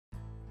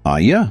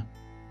Yeah.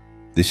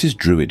 This is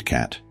Druid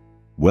Cat.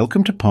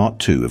 Welcome to part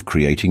 2 of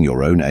creating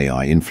your own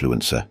AI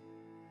influencer.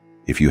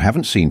 If you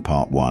haven't seen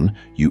part 1,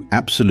 you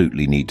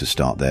absolutely need to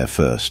start there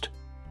first.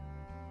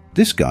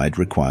 This guide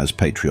requires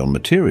Patreon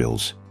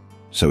materials,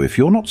 so if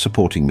you're not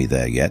supporting me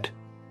there yet,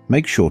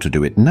 make sure to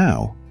do it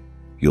now.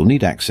 You'll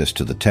need access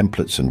to the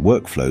templates and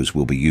workflows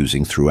we'll be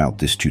using throughout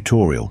this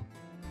tutorial.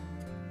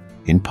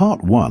 In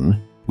part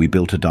 1, we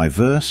built a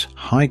diverse,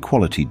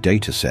 high-quality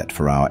dataset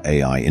for our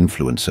AI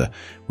influencer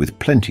with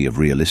plenty of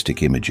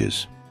realistic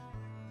images.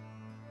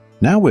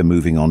 Now we're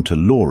moving on to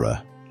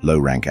LoRA,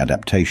 low-rank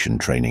adaptation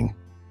training.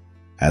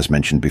 As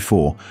mentioned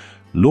before,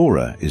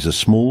 LoRA is a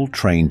small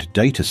trained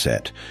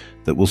dataset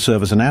that will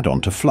serve as an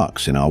add-on to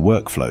Flux in our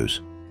workflows,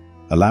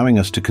 allowing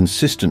us to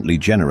consistently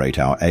generate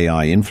our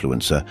AI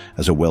influencer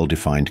as a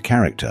well-defined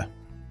character.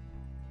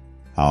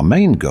 Our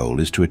main goal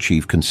is to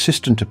achieve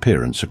consistent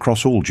appearance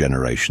across all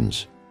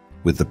generations,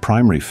 with the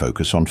primary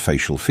focus on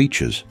facial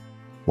features,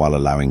 while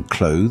allowing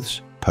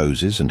clothes,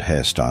 poses, and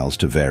hairstyles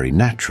to vary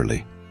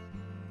naturally.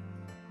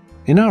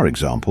 In our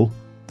example,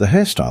 the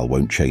hairstyle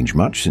won't change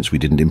much since we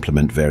didn't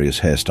implement various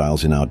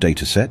hairstyles in our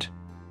dataset,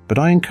 but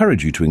I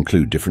encourage you to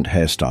include different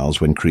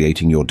hairstyles when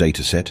creating your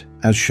dataset,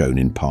 as shown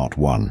in part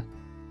 1.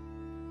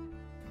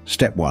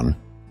 Step 1.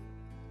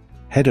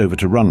 Head over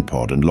to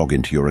Runpod and log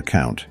into your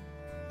account.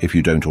 If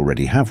you don't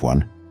already have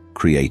one,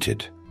 create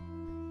it.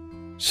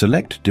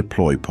 Select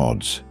Deploy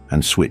Pods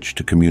and switch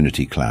to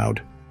Community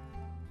Cloud.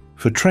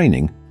 For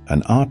training,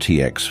 an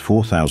RTX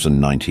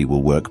 4090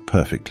 will work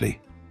perfectly.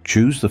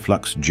 Choose the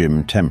Flux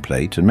Gym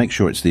template and make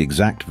sure it's the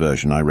exact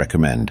version I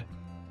recommend.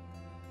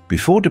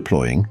 Before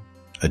deploying,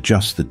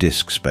 adjust the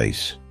disk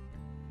space.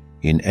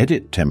 In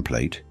Edit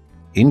Template,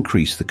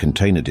 increase the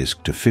container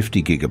disk to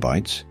 50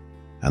 GB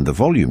and the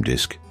volume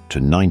disk to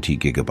 90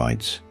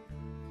 GB.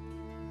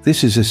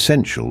 This is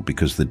essential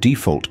because the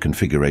default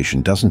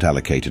configuration doesn't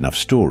allocate enough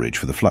storage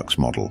for the Flux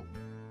model.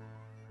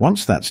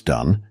 Once that's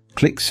done,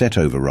 click Set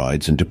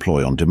Overrides and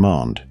Deploy on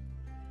Demand.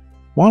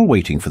 While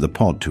waiting for the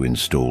pod to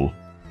install,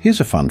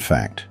 here's a fun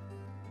fact.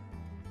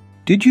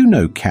 Did you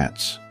know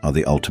cats are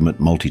the ultimate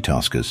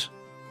multitaskers?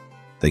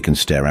 They can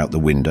stare out the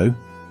window,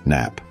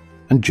 nap,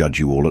 and judge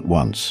you all at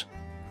once.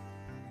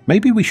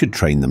 Maybe we should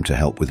train them to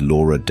help with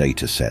LoRA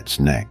datasets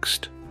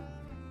next.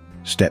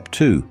 Step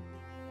 2.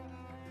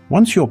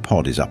 Once your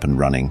pod is up and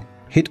running,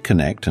 hit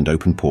Connect and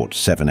open port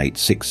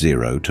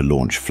 7860 to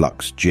launch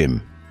Flux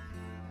Gym.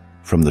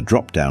 From the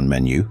drop-down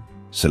menu,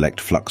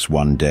 select Flux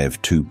 1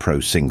 Dev 2 Pro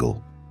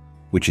Single,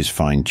 which is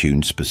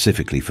fine-tuned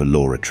specifically for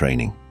LoRA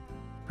training.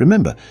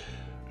 Remember,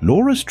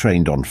 LoRA's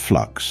trained on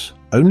Flux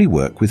only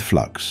work with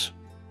Flux.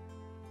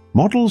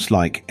 Models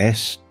like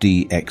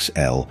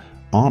SDXL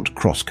aren't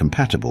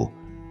cross-compatible,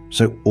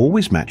 so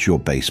always match your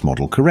base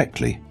model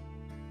correctly.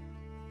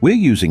 We're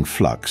using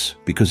Flux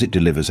because it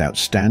delivers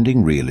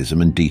outstanding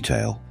realism and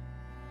detail.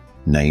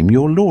 Name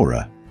your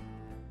LoRA.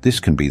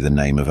 This can be the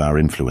name of our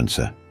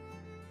influencer.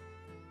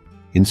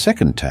 In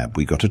second tab,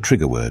 we got a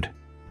trigger word.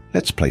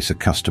 Let's place a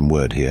custom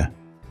word here.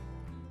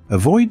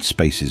 Avoid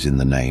spaces in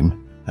the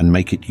name and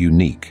make it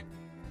unique.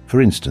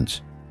 For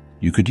instance,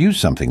 you could use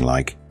something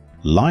like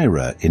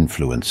Lyra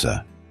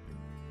Influencer.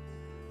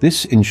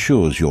 This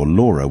ensures your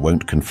LoRA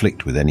won't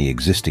conflict with any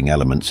existing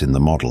elements in the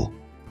model.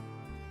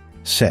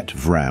 Set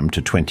VRAM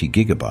to 20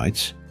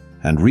 GB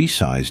and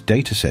resize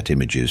dataset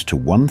images to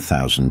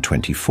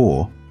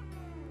 1024.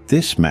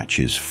 This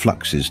matches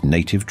Flux's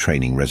native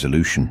training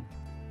resolution.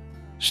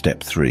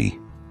 Step 3.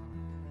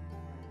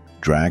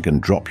 Drag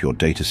and drop your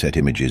dataset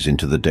images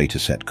into the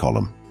dataset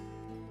column.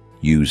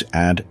 Use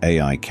Add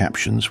AI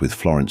Captions with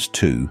Florence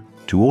 2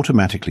 to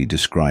automatically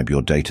describe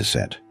your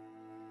dataset.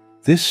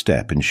 This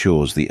step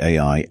ensures the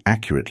AI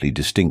accurately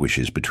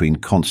distinguishes between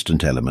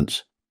constant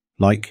elements,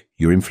 like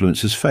your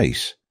influencer's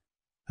face,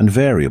 and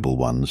variable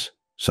ones,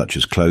 such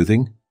as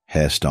clothing,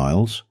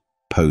 hairstyles,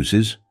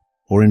 poses,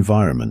 or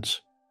environments.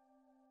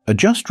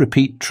 Adjust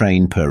repeat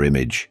train per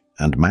image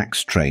and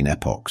max train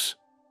epochs.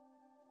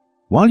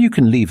 While you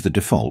can leave the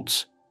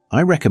defaults,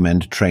 I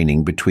recommend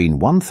training between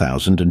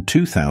 1,000 and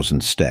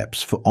 2,000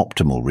 steps for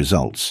optimal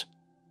results.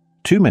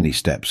 Too many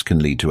steps can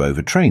lead to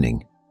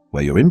overtraining,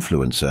 where your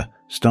influencer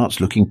starts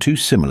looking too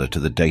similar to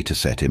the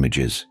dataset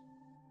images.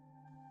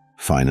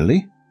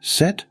 Finally,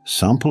 set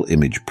sample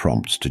image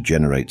prompts to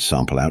generate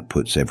sample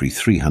outputs every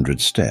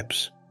 300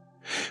 steps.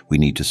 We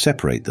need to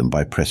separate them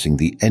by pressing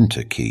the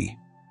Enter key.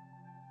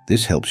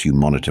 This helps you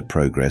monitor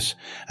progress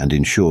and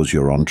ensures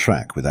you're on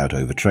track without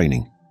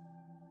overtraining.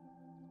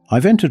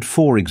 I've entered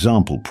 4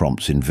 example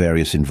prompts in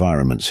various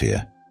environments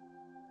here.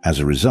 As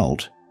a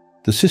result,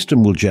 the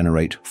system will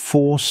generate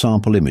 4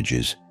 sample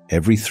images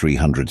every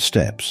 300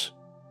 steps.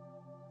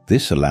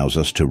 This allows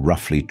us to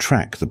roughly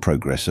track the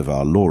progress of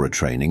our LoRA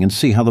training and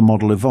see how the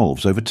model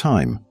evolves over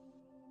time.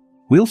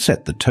 We'll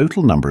set the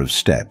total number of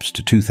steps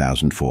to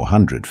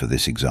 2,400 for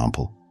this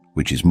example,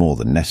 which is more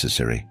than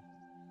necessary.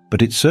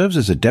 But it serves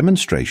as a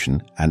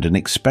demonstration and an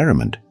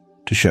experiment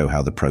to show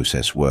how the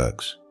process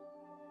works.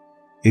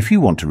 If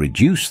you want to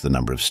reduce the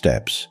number of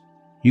steps,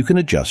 you can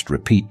adjust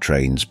repeat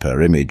trains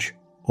per image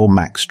or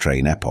max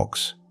train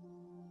epochs.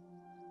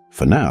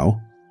 For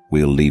now,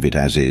 we'll leave it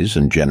as is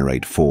and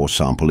generate 4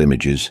 sample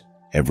images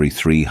every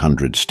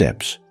 300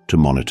 steps to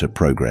monitor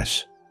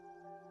progress.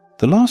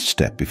 The last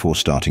step before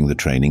starting the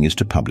training is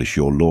to publish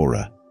your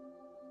LoRa.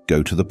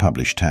 Go to the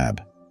Publish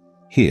tab.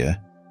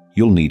 Here,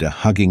 you'll need a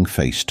Hugging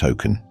Face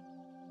token.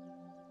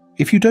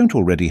 If you don't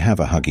already have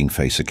a Hugging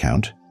Face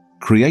account,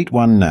 create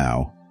one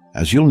now,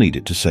 as you'll need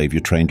it to save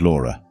your trained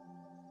LoRa.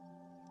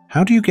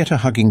 How do you get a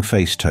Hugging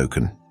Face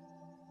token?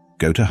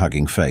 Go to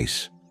Hugging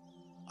Face.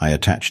 I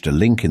attached a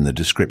link in the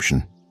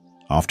description.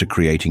 After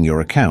creating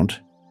your account,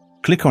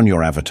 click on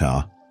your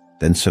avatar,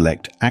 then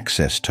select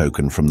Access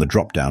Token from the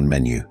drop-down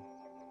menu.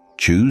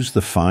 Choose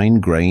the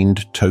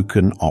fine-grained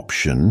token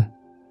option,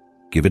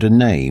 give it a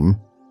name,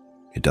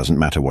 it doesn't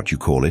matter what you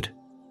call it,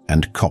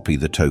 and copy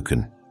the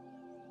token.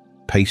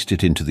 Paste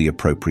it into the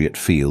appropriate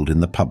field in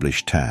the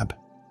Publish tab.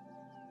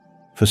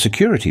 For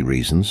security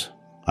reasons,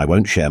 I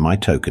won't share my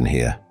token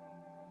here.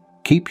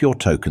 Keep your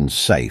tokens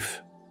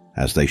safe,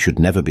 as they should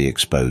never be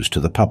exposed to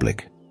the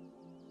public.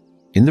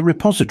 In the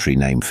repository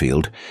name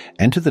field,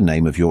 enter the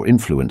name of your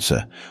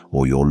influencer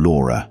or your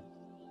LoRa.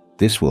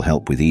 This will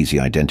help with easy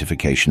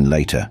identification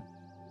later.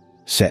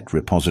 Set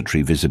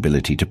repository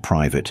visibility to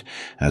private,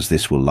 as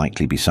this will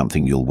likely be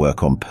something you'll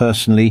work on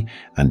personally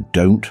and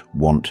don't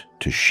want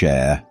to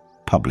share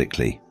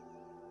publicly.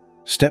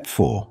 Step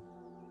 4.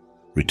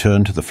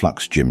 Return to the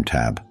Flux Gym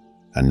tab,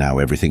 and now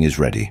everything is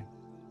ready.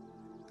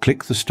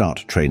 Click the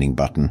Start Training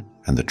button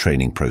and the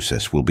training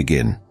process will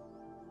begin.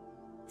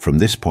 From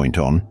this point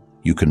on,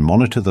 you can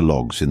monitor the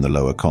logs in the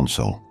lower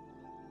console.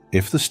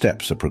 If the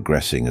steps are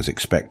progressing as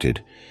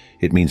expected,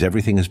 it means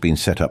everything has been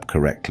set up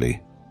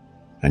correctly,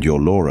 and your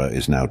LoRa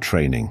is now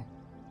training.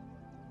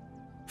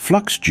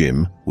 Flux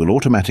Gym will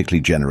automatically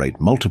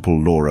generate multiple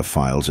LoRa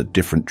files at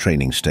different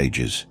training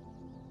stages.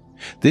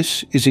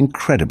 This is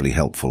incredibly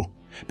helpful,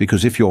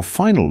 because if your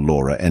final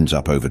LoRa ends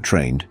up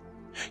overtrained,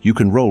 you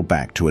can roll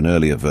back to an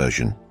earlier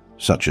version,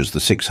 such as the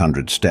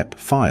 600-step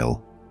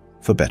file,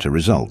 for better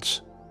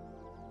results.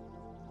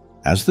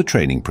 As the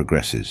training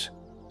progresses,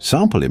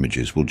 sample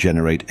images will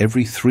generate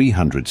every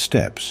 300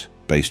 steps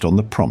based on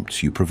the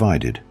prompts you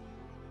provided.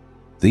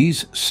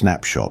 These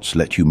snapshots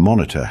let you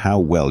monitor how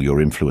well your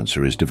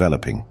influencer is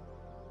developing.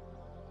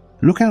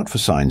 Look out for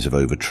signs of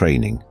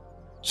overtraining,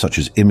 such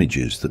as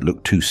images that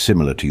look too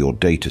similar to your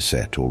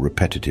dataset or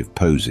repetitive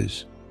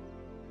poses.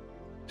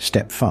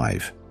 Step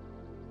 5.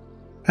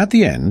 At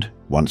the end,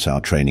 once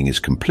our training is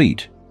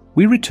complete,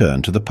 we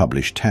return to the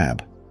Publish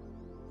tab.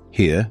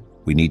 Here,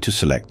 we need to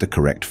select the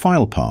correct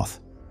file path.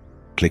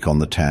 Click on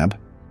the tab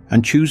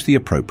and choose the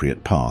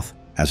appropriate path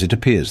as it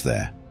appears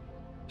there.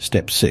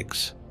 Step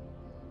 6.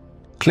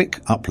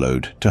 Click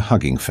Upload to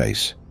Hugging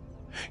Face.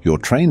 Your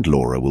trained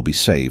LoRa will be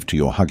saved to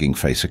your Hugging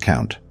Face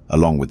account,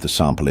 along with the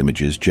sample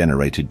images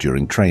generated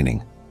during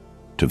training.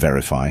 To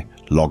verify,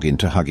 log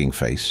into Hugging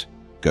Face,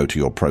 go to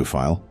your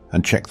profile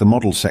and check the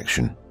Model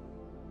section.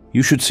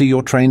 You should see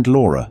your trained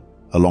LoRa,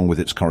 along with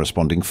its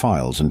corresponding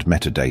files and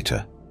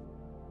metadata.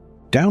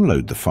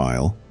 Download the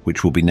file,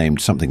 which will be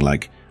named something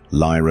like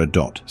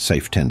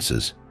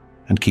lyra.safetensors,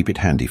 and keep it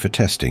handy for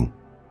testing.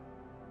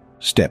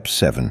 Step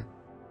 7.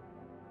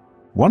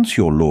 Once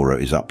your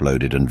LoRa is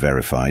uploaded and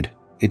verified,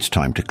 it's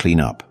time to clean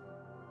up.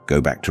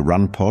 Go back to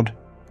Runpod,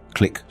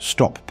 click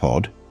Stop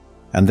Pod,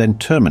 and then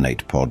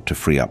Terminate Pod to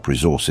free up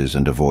resources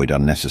and avoid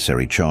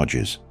unnecessary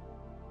charges.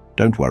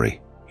 Don't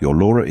worry, your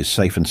LoRa is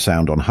safe and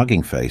sound on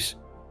Hugging Face,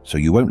 so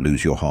you won't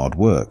lose your hard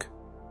work.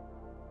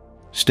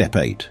 Step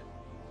 8.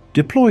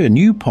 Deploy a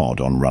new pod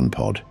on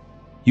Runpod.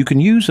 You can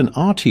use an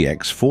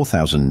RTX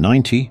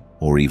 4090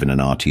 or even an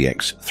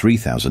RTX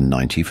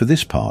 3090 for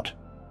this part.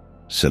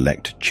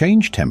 Select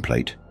Change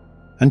Template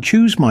and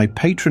choose my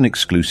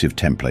Patron-exclusive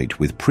template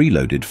with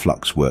preloaded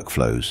Flux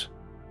workflows.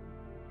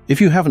 If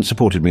you haven't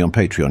supported me on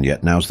Patreon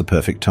yet, now's the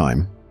perfect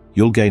time.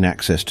 You'll gain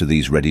access to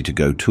these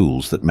ready-to-go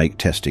tools that make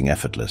testing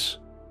effortless.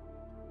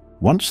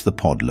 Once the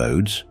pod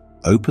loads,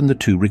 open the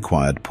 2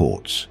 required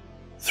ports,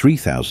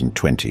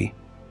 3020,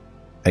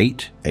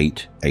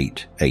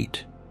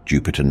 8888,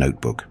 Jupyter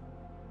Notebook.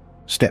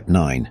 Step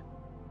 9.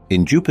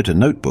 In Jupyter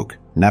Notebook,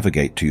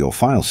 navigate to your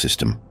file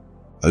system.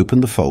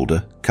 Open the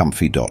folder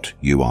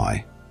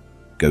comfy.ui.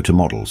 Go to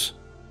Models.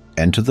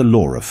 Enter the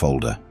LoRa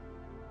folder.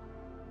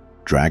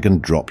 Drag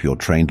and drop your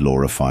trained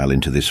LoRa file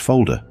into this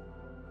folder.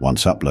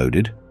 Once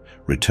uploaded,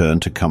 return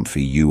to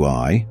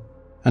ComfyUI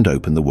and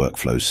open the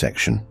Workflows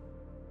section.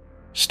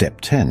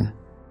 Step 10.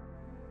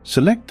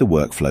 Select the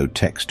workflow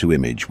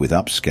text-to-image with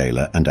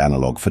upscaler and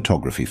analog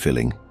photography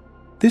filling.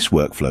 This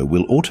workflow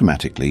will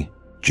automatically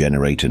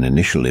generate an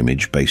initial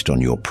image based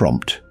on your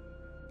prompt,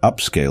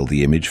 upscale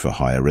the image for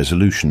higher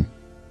resolution,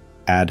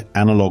 add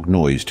analog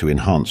noise to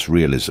enhance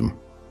realism.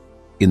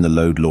 In the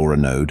Load LoRa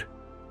node,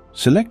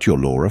 select your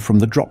LoRa from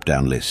the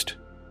drop-down list.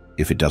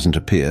 If it doesn't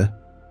appear,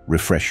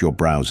 refresh your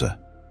browser.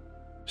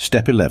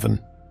 Step 11.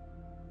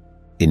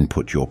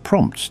 Input your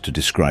prompts to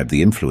describe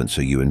the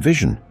influencer you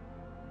envision.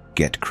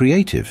 Get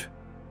creative.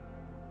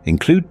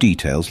 Include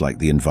details like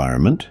the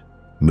environment,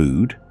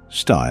 mood,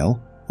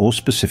 style, or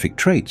specific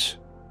traits.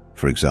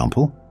 For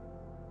example,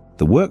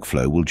 the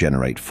workflow will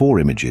generate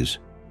 4 images,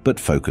 but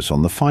focus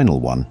on the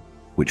final one,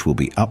 which will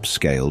be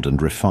upscaled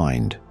and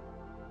refined.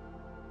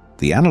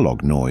 The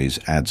analog noise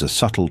adds a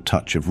subtle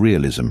touch of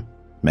realism,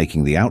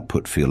 making the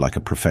output feel like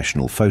a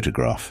professional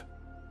photograph.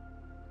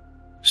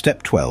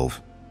 Step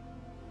 12.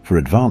 For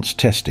advanced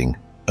testing,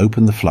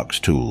 open the Flux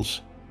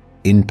tools: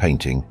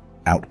 In-Painting,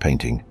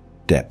 Out-Painting,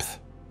 Depth,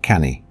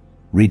 Canny,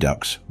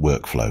 Redux,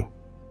 Workflow.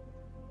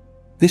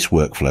 This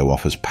workflow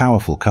offers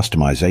powerful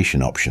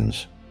customization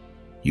options.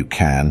 You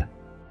can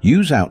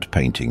use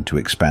Out-Painting to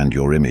expand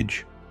your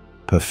image,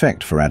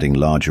 perfect for adding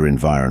larger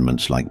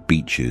environments like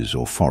beaches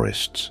or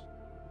forests.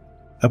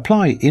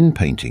 Apply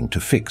In-Painting to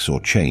fix or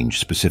change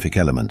specific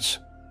elements,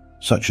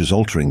 such as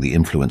altering the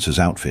influencer's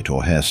outfit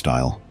or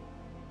hairstyle.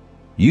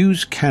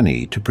 Use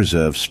Canny to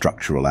preserve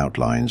structural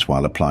outlines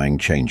while applying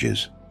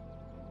changes.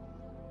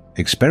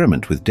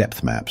 Experiment with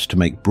depth maps to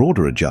make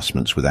broader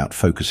adjustments without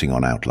focusing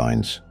on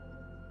outlines.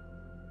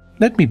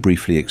 Let me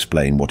briefly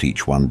explain what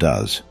each one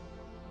does.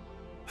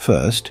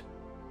 First,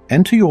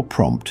 enter your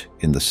prompt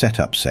in the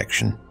Setup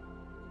section.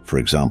 For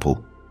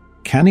example,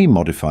 Canny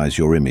modifies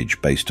your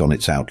image based on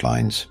its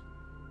outlines.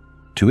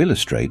 To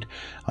illustrate,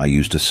 I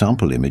used a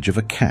sample image of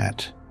a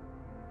cat.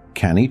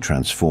 Canny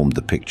transformed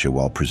the picture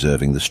while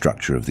preserving the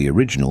structure of the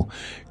original,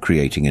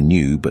 creating a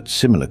new but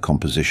similar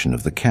composition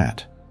of the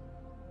cat.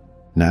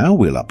 Now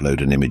we'll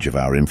upload an image of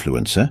our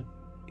influencer,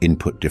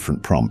 input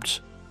different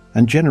prompts,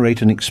 and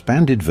generate an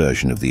expanded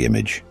version of the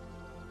image.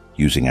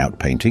 Using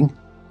Outpainting,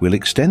 we'll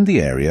extend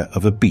the area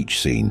of a beach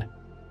scene.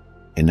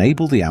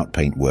 Enable the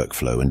Outpaint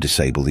workflow and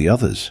disable the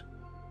others.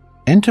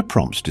 Enter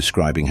prompts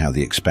describing how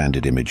the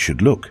expanded image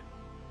should look.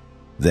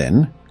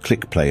 Then,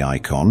 click Play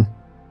icon,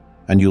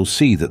 and you'll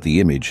see that the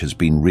image has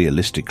been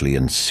realistically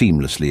and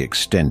seamlessly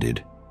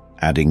extended,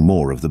 adding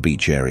more of the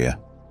beach area.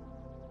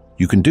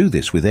 You can do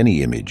this with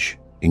any image,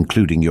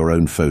 including your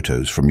own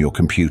photos from your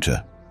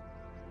computer.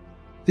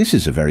 This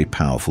is a very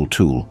powerful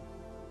tool.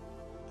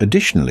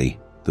 Additionally,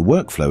 the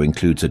workflow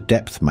includes a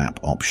depth map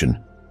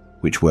option,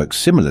 which works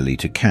similarly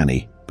to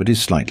Canny but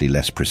is slightly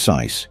less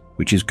precise,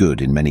 which is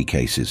good in many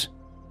cases.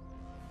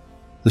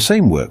 The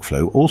same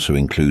workflow also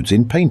includes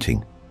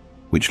In-Painting,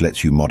 which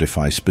lets you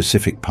modify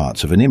specific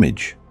parts of an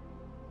image.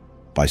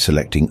 By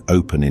selecting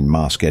Open in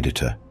Mask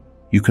Editor,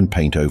 you can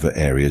paint over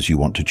areas you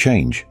want to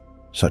change,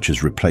 such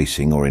as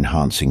replacing or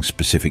enhancing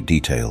specific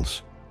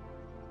details.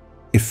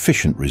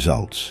 Efficient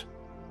results.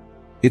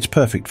 It's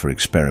perfect for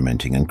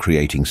experimenting and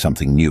creating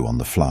something new on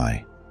the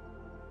fly.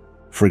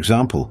 For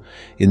example,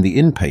 in the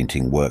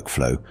In-Painting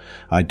workflow,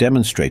 I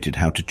demonstrated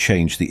how to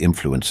change the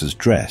influencer's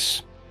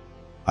dress.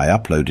 I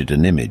uploaded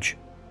an image,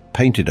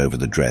 painted over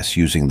the dress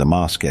using the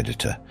mask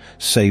editor,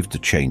 saved the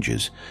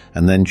changes,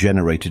 and then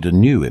generated a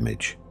new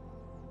image.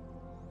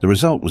 The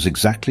result was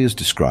exactly as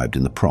described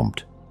in the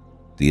prompt,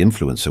 the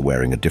influencer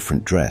wearing a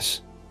different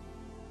dress.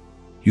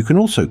 You can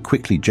also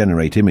quickly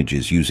generate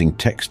images using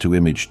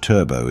Text-to-Image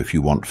Turbo if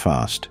you want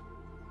fast.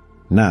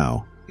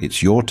 Now,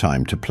 it's your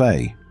time to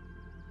play.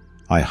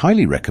 I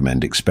highly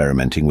recommend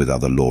experimenting with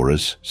other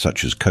LoRa's,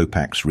 such as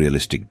Copac's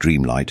Realistic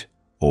Dreamlight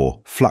or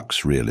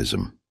Flux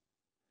Realism.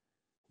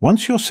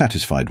 Once you're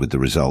satisfied with the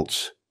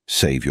results,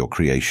 save your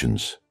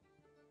creations.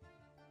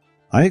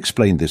 I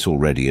explained this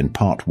already in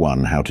part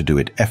 1, how to do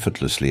it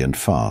effortlessly and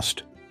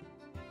fast.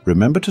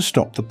 Remember to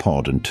stop the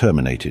pod and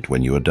terminate it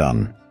when you are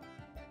done.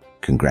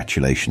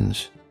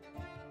 Congratulations.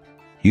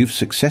 You've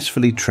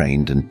successfully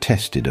trained and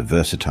tested a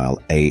versatile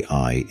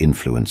AI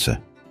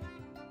influencer.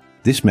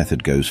 This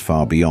method goes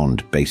far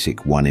beyond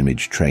basic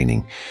one-image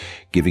training,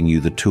 giving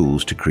you the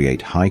tools to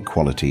create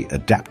high-quality,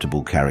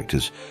 adaptable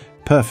characters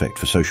perfect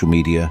for social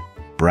media,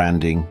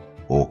 branding,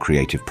 or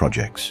creative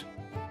projects.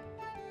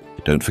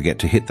 Don't forget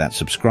to hit that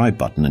subscribe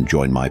button and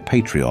join my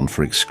Patreon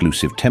for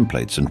exclusive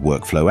templates and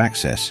workflow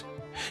access.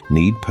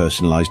 Need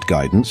personalized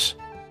guidance?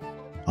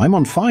 I'm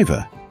on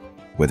Fiverr.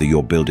 Whether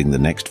you're building the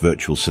next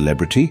virtual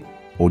celebrity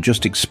or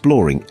just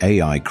exploring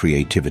AI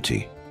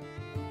creativity.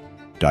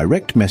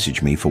 Direct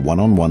message me for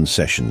one-on-one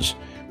sessions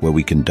where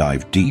we can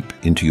dive deep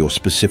into your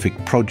specific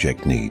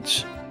project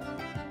needs.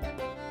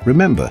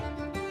 Remember,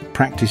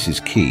 practice is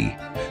key,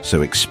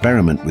 so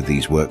experiment with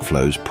these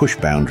workflows, push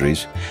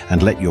boundaries,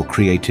 and let your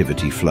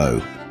creativity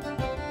flow.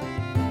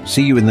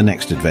 See you in the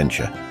next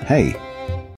adventure. Hey!